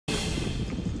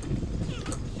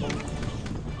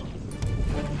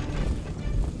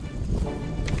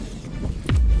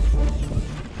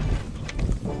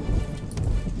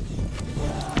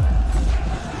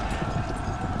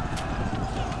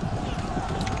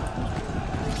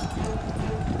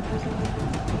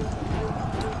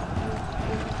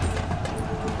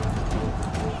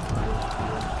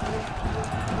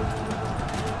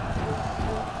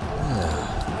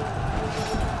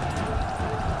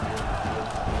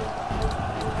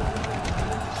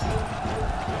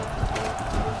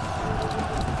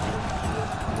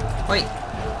Wait.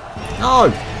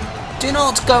 No! Do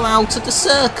not go out of the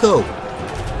circle!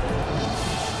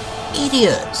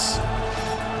 Idiots!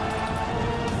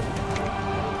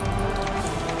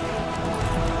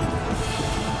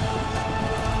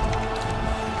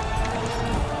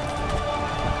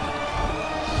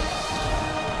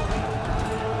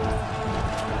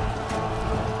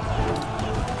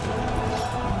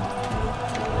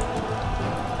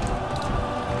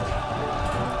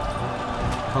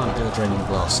 Can't do a draining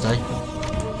blast, eh?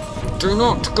 Do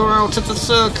not go out of the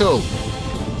circle!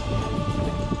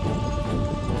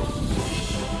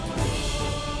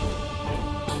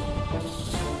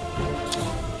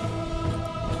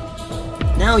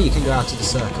 Now you can go out of the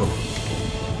circle.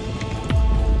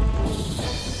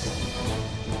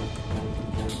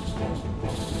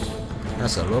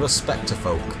 That's a lot of spectre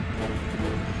folk.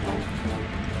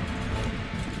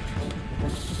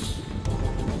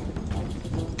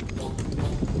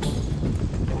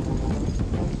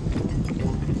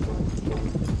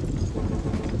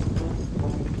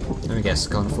 Let me guess,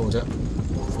 can't afford it.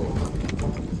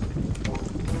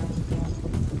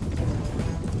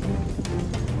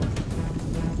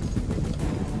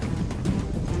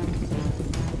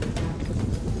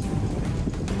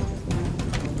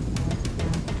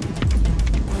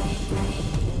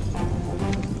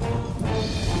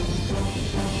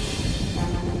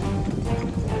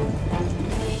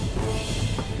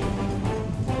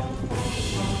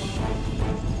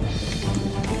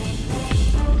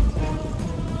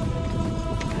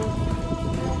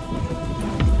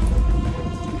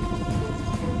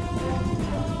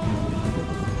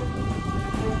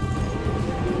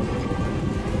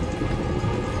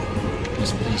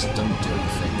 Just please don't do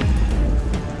anything.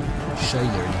 Show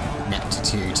your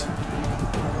ineptitude.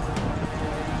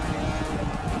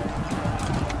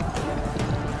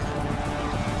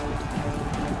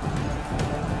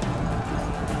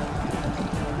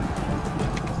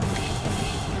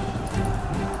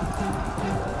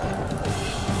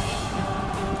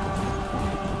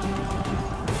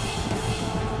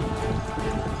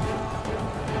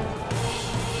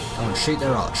 Come on, shoot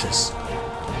their archers.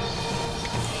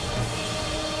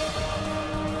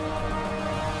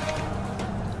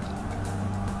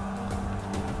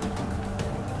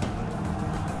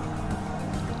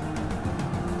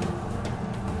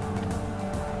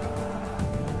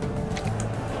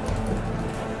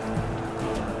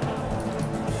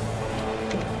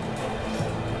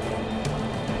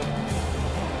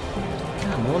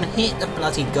 Come on, hit the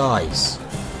bloody guys.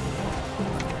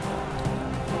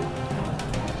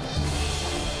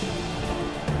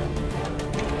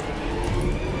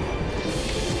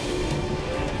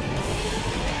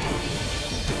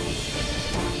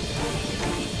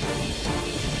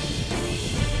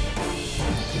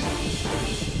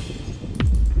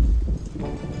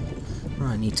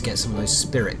 Right, I need to get some of those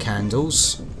spirit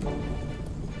candles.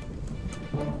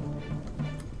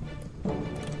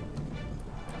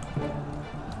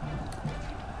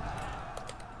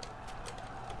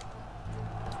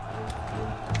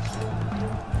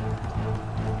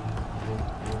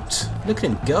 Look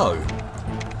at him go.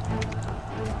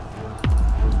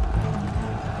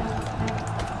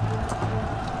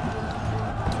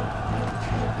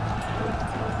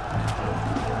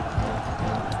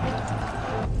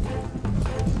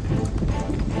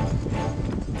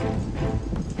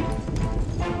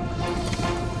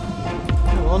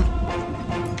 Come on.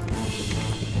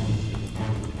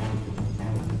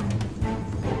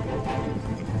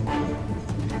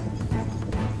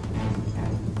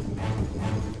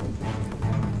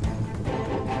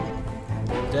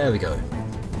 There we go.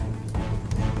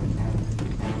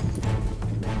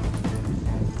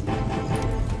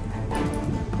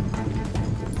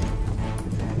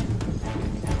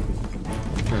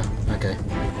 Okay.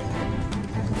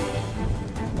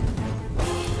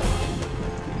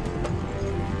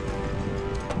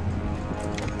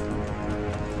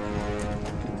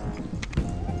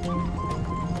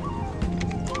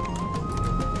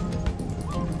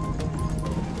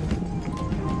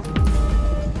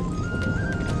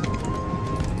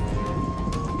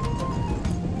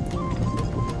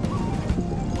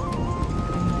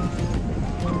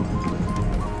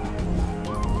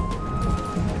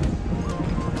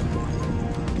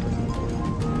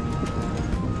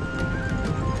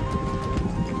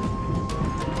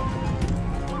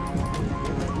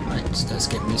 Let's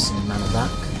get me some mana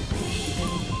back.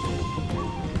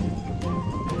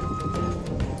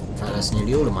 In fact, that's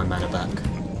nearly all of my mana back.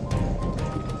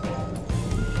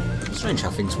 Strange how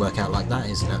things work out like that,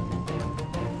 isn't it?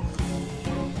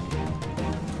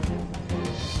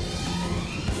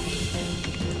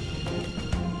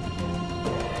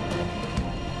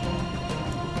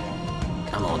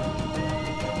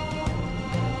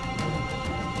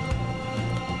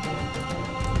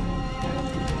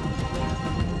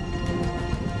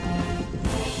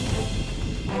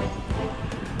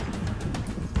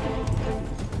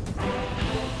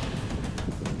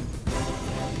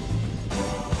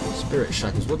 spirit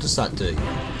shackles. What does that do?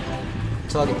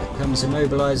 Target becomes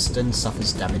immobilized and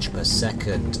suffers damage per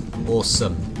second.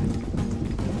 Awesome.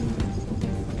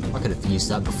 I could have used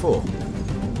that before.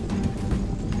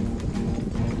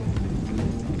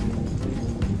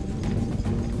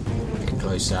 Get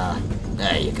closer.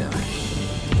 There you go.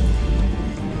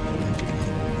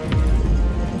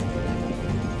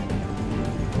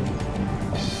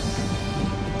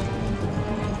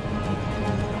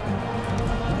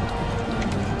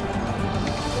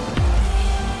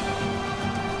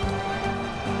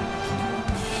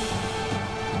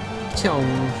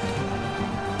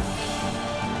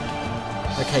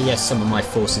 Okay, yes, some of my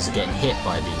forces are getting hit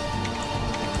by the...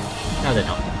 No, they're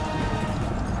not.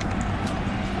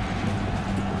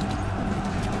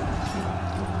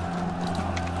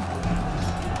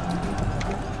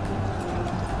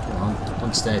 Come on,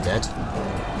 once they're dead,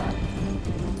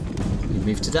 we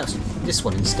move to this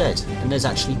one instead. And there's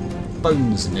actually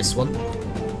bones in this one.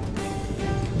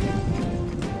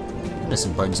 And there's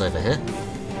some bones over here.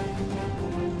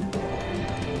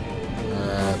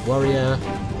 Warrior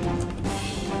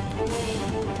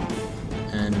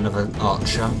and another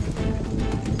archer.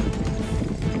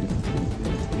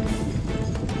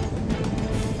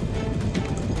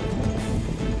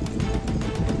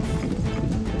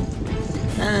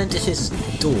 And it is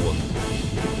dawn.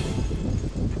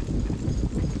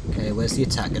 Okay, where's the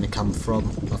attack going to come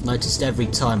from? I've noticed every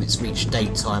time it's reached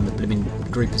daytime a blooming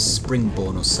group of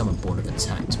springborn or summerborn have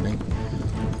attacked me.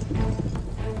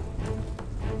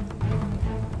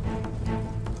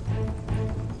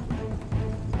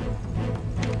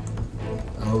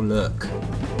 Oh, look.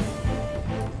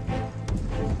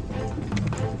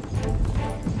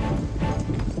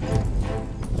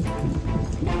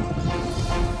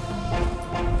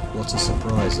 What a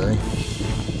surprise, eh?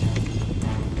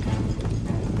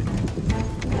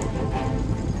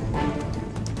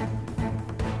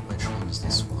 Which one's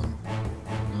this one?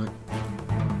 No.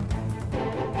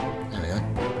 There we go.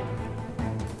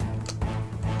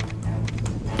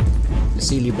 The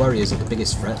Sealy Warriors are the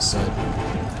biggest threat, so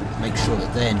make sure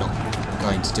that they're not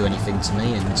going to do anything to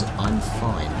me and I'm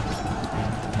fine.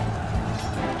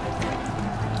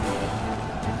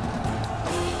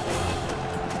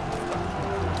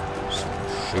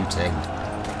 Shooting.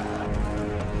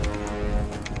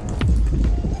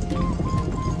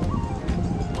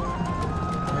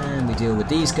 And we deal with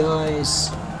these guys.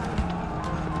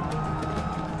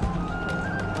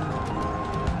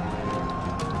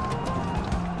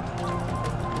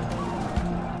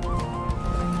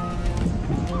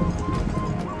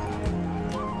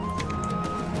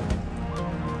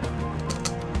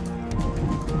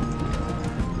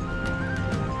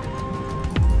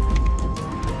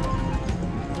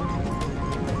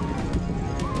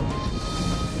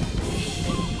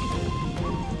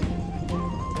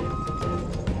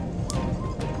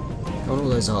 All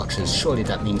those archers, surely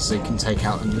that means they can take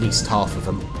out at least half of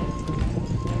them.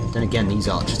 Then again, these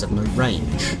archers have no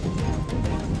range.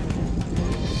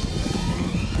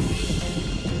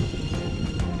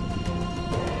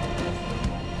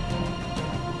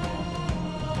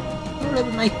 Well, they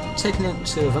would make taking out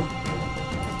 2 of them.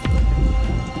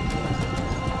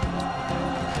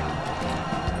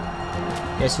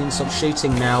 Yes, you can stop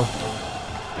shooting now.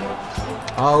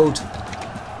 Hold.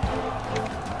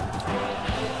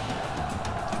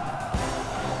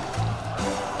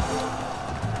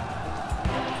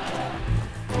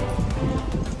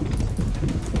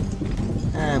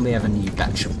 And we have a new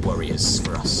batch of warriors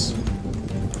for us.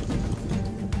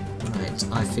 Right,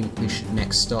 I think we should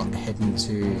next start heading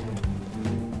to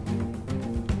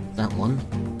that one,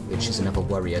 which is another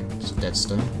warrior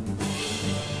deadstone.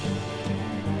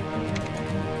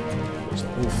 So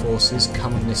all forces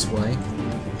coming this way.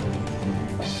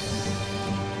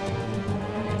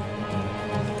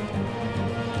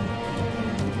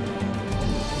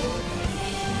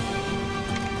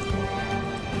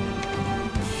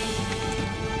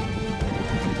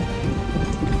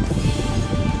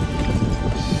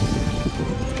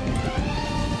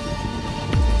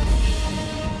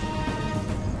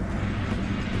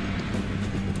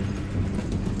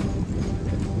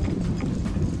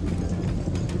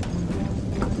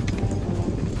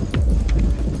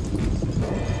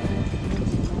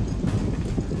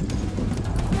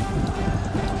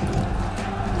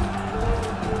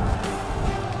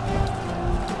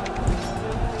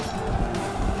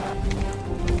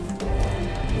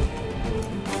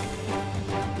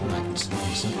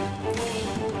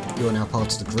 You are now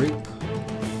part of the group.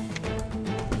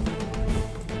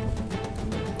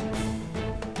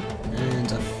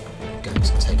 And I'm going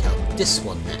to take out this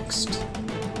one next.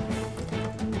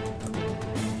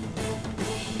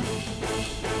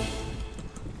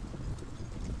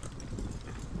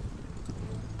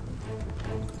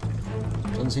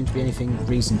 Doesn't seem to be anything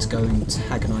reason to go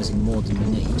antagonising more than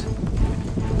we need.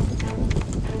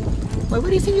 Wait, where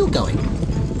do you think you're going?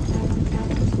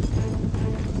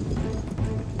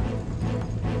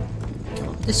 Come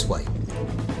on, this way.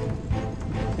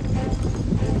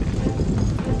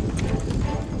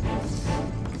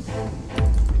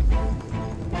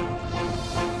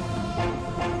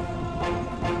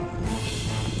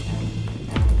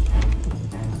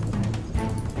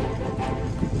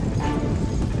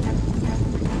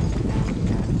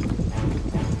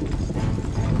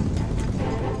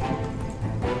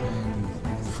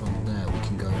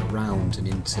 And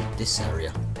into this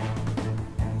area,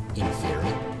 in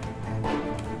theory.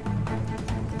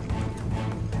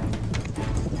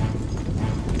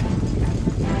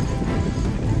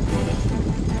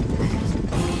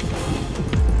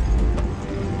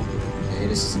 Okay,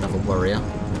 this is another warrior.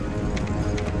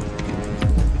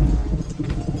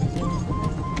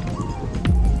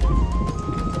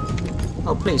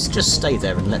 Oh please, just stay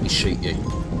there and let me shoot you.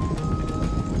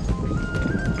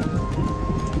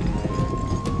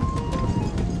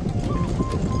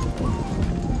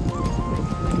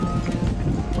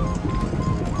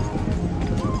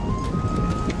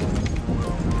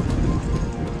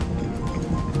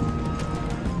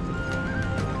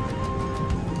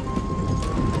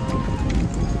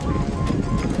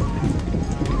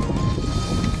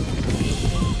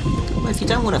 If you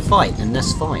don't want to fight, then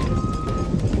that's fine.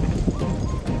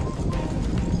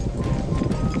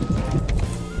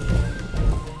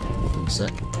 One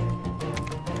sec.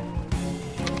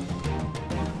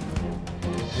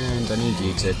 And I need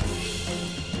you to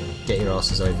get your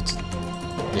asses over to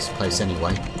this place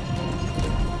anyway.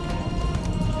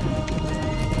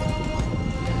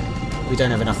 We don't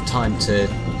have enough time to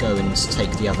go and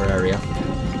take the other area.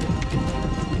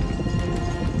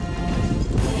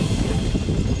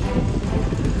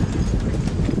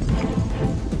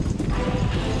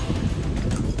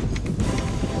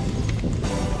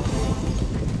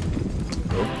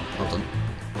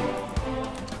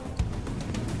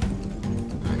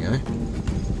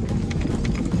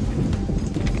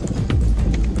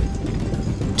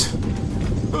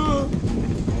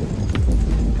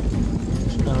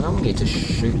 To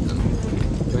shoot them,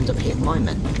 you end up hitting my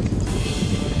men.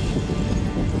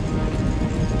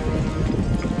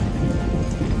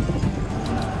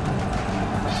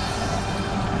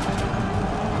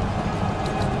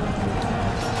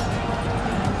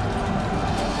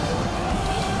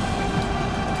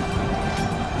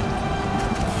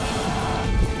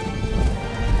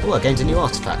 Oh, I gained a new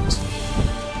artifact.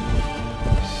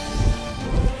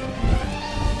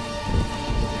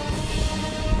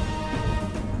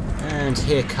 And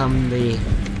here come the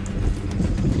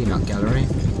peanut gallery.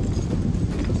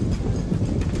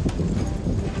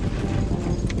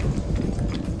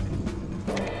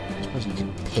 I suppose you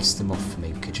could piss them off for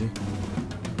me, could you?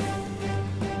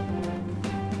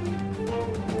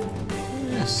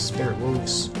 Yeah, spirit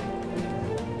wolves.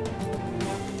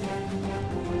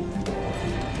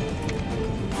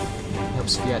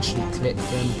 Helps if you actually click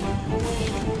them.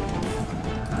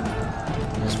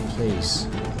 Yes, please.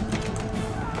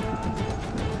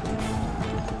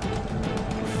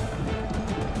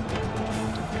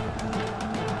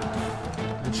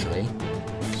 Actually,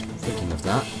 thinking of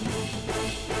that,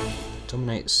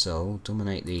 dominate soul,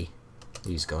 dominate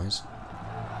these guys.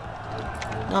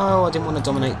 No, I didn't want to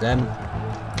dominate them.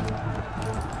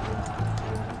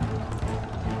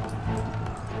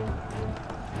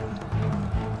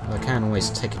 I can always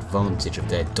take advantage of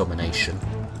their domination.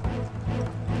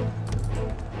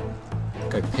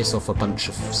 Go piss off a bunch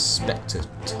of spectre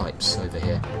types over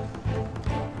here.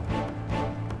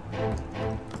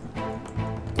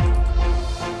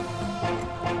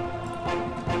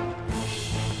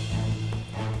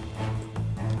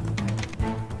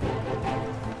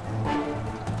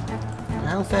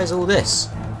 How fair's all this?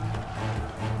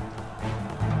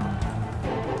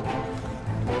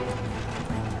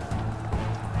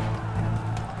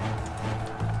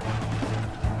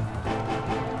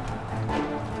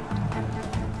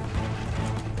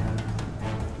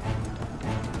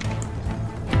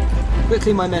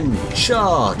 Quickly, my men,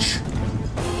 charge!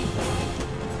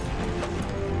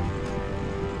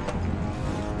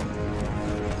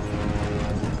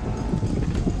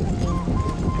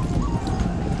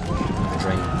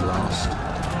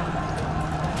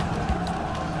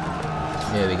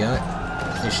 Here we go.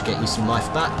 This should get you some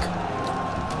life back.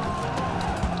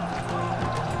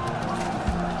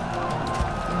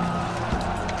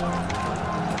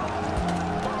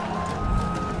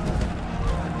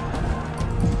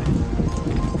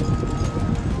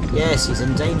 Yes, he's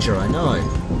in danger, I know.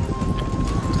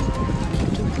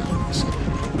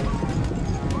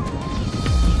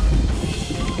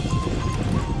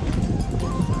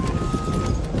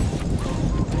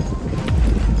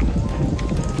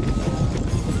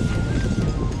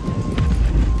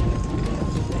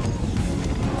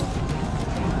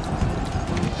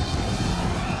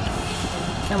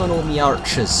 Come on, all me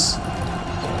archers.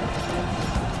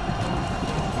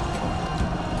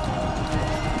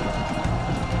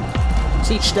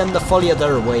 Teach them the folly of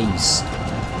their ways.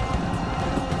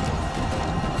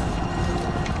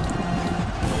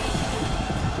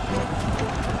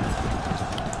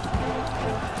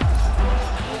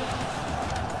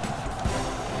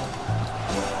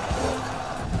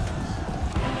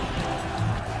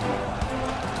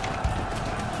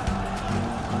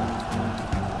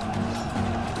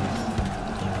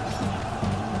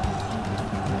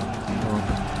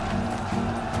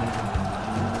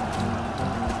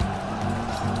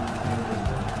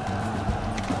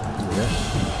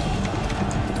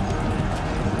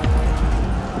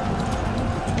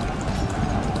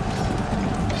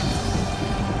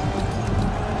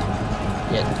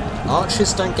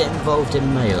 Archers don't get involved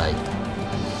in melee.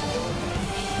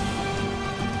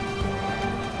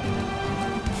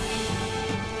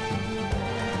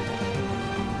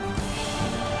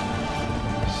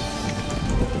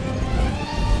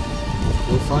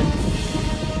 All fine?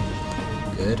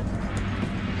 Good.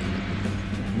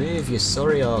 Move your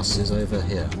sorry asses over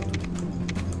here.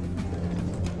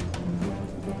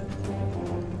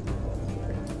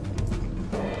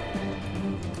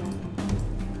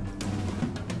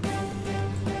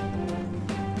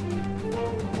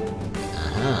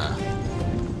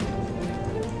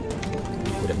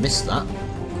 Would have missed that,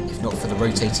 if not for the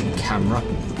rotating camera.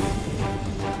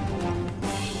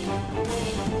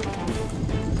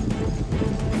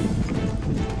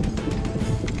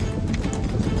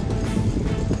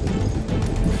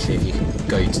 Actually, if you can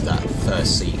go to that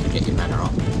first so you can get your mana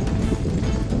up.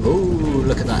 Ooh,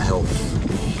 look at that health.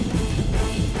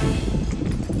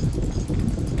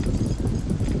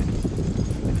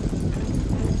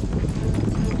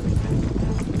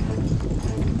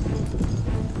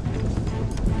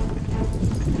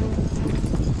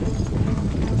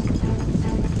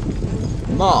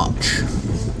 March!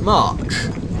 March!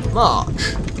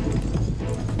 March!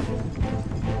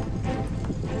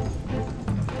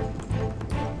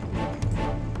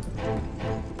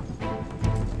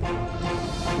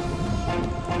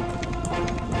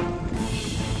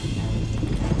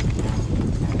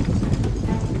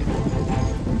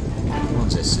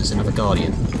 What's this? It's another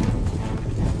guardian.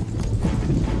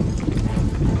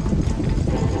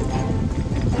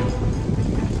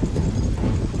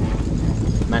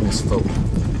 Mana's full.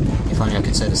 If only I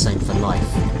could say the same for life.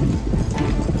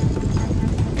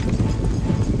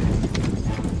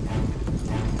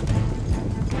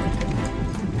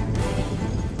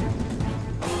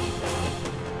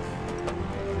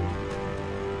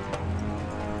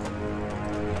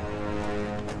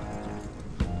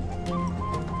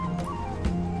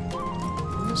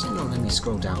 Why does it not let me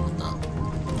scroll down with that?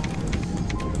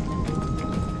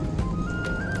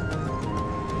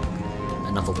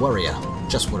 Another warrior.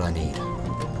 Just what I need.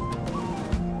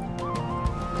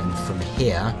 And from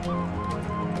here,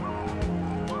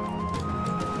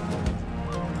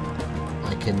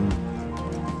 I can.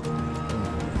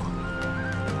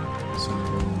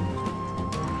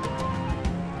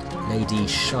 Lady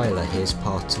Shyla here's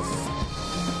part of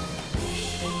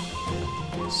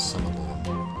Summerborn.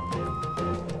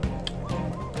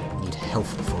 Need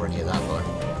health before any of that though.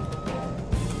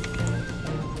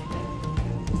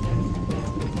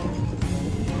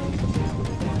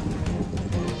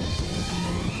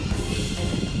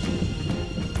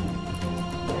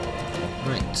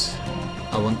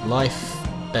 I want life.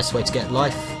 Best way to get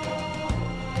life?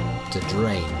 To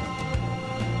drain.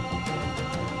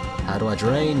 How do I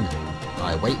drain?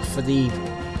 I wait for the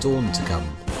dawn to come.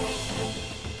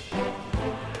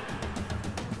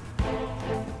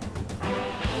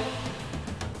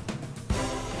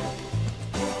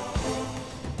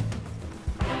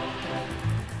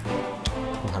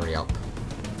 I'll hurry up.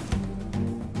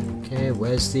 Okay,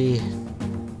 where's the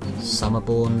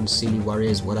Summerborn, Sea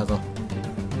Warriors, whatever?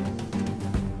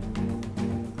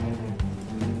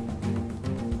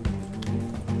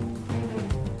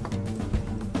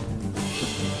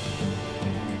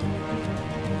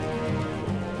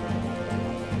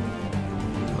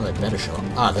 Better shot.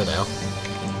 Ah, there they are.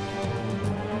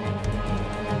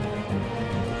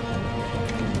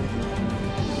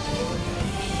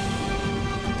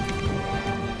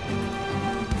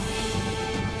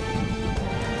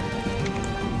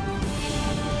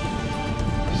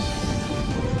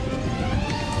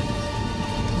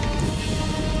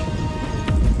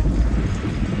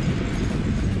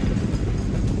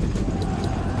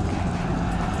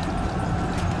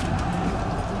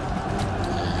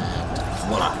 And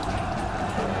voila.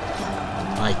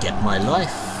 I get my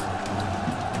life.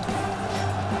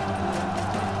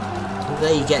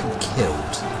 They get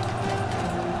killed.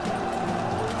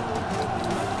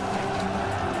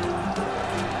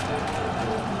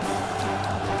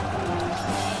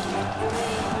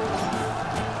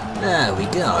 we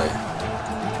go.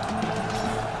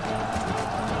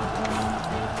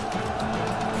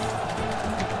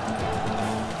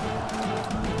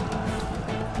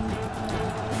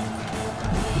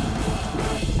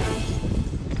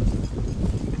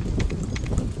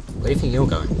 Where do you think you're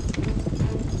going?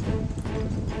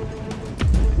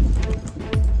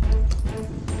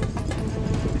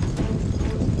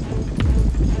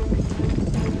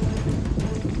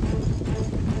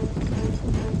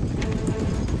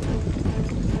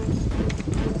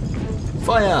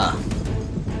 Fire!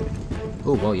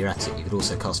 Oh, while you're at it, you could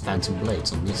also cast Phantom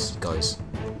Blades on these guys.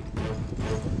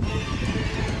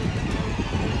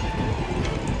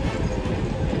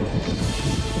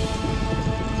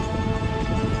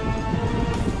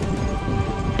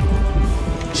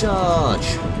 Charge!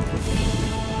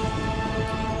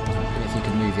 And if you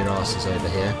can move your asses over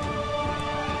here.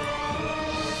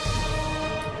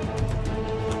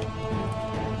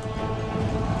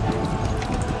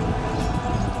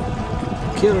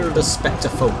 Kill the Spectre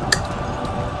folk.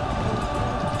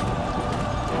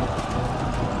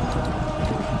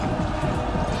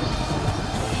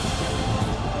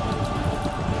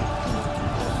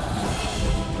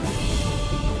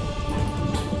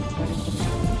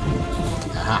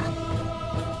 Aha.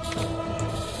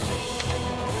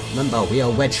 Remember, we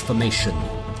are wedge formation.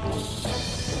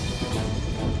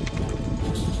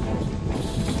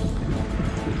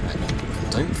 Right.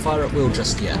 Don't fire at will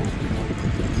just yet.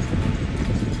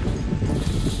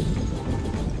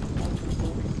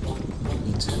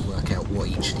 What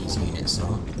each of these units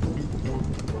are.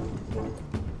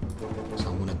 So I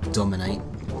want to dominate.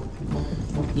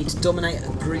 Need to dominate a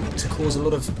group to cause a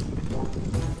lot of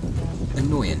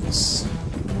annoyance.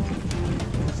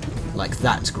 Like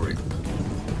that group.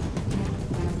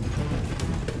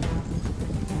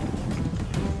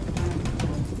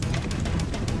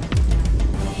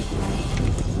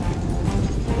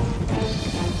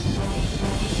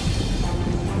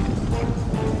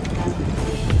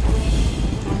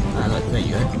 There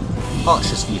you go.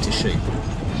 Archers for you to shoot.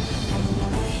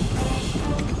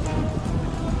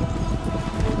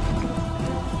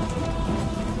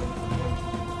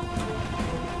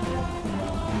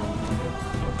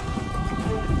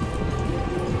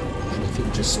 If you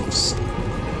just sort of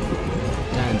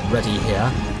stand ready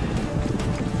here.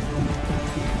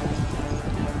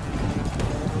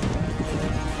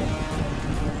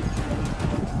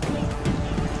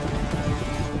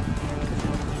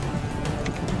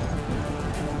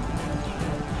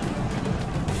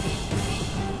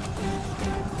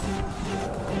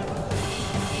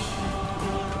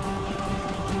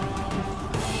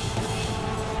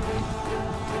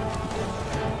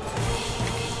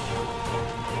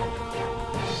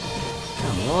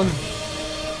 On.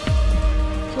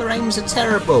 Your aims are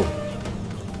terrible.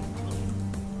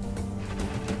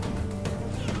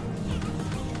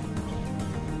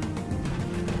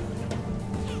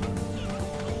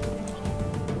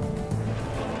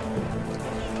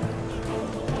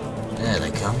 There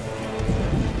they come.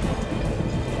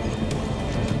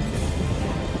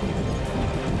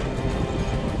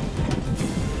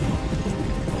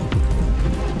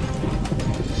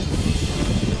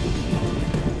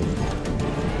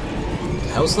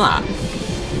 How's that?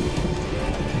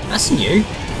 That's new.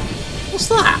 What's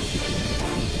that?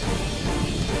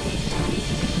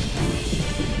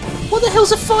 What the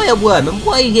hell's a fireworm and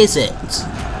why is it?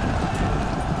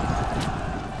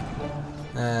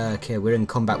 Okay, we're in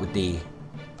combat with the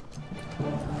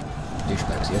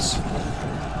douchebags, yes?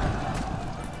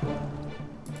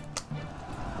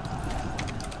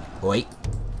 Wait.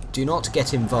 Do not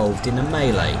get involved in a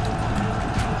melee.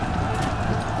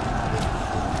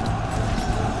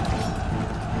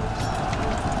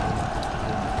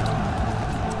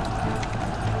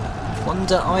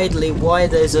 Wonder idly why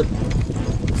there's a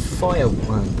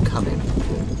fireworm coming.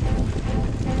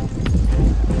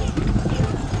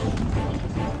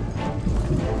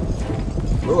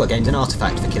 Oh, I gained an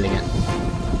artifact for killing it.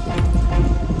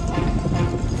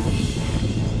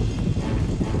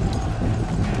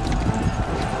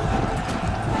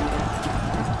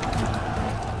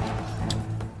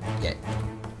 Yeah.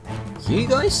 You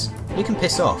guys? You can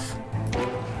piss off.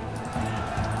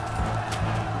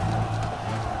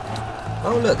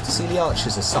 Oh look, to see the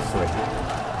archers are suffering.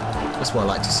 That's what I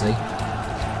like to see.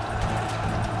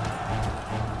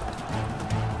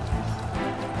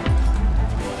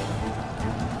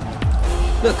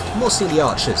 Look, more Sealy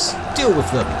archers. Deal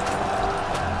with them.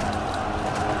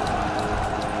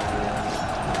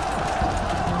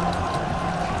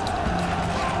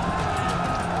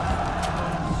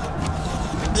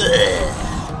 Ugh.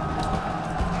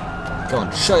 Go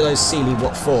on, show those Sealy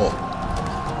what for.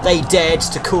 They dared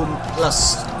to call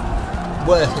us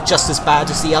were just as bad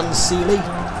as the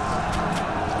Unseelie.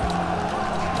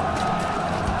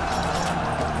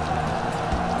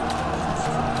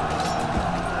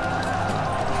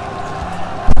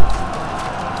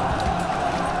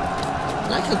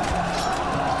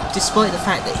 Despite the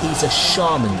fact that he's a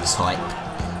shaman type,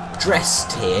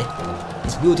 Drest here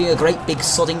is wielding a great big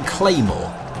sodding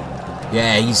claymore.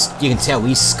 Yeah, you can tell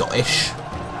he's Scottish.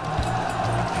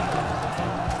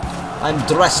 I'm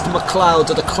Drest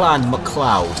MacLeod of the Clan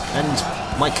MacLeod,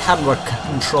 and my camera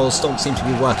controls don't seem to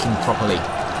be working properly.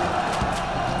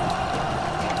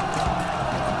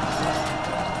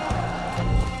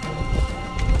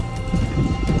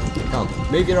 Oh,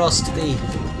 move your ass to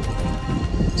the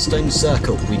stone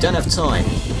circle. We don't have time.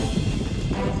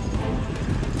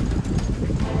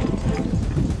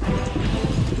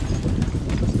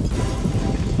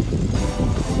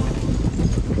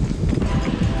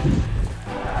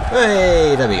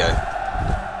 Hey, there we go.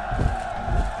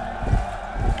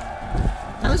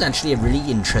 That was actually a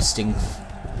really interesting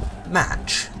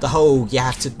match. The whole you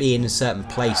have to be in a certain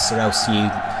place or else you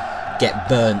get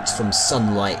burnt from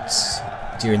sunlight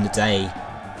during the day.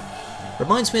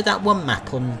 Reminds me of that one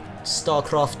map on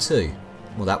StarCraft 2.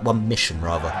 Well, that one mission,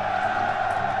 rather.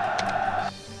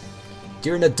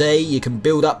 During the day, you can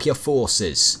build up your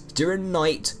forces. During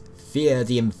night, fear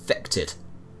the infected.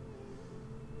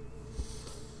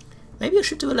 Maybe I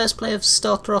should do a Let's Play of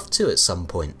StarCraft 2 at some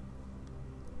point.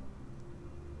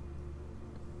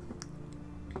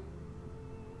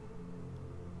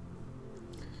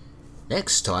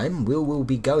 Next time, we will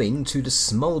be going to the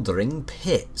Smouldering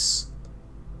Pits.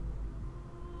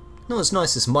 Not as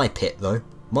nice as my pit, though.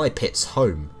 My pit's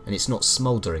home, and it's not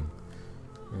smouldering.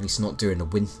 At least not during the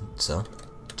winter.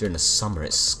 During the summer,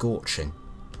 it's scorching.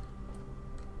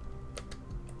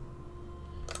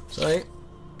 So,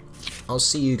 I'll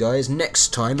see you guys next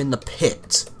time in the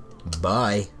pit.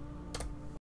 Bye.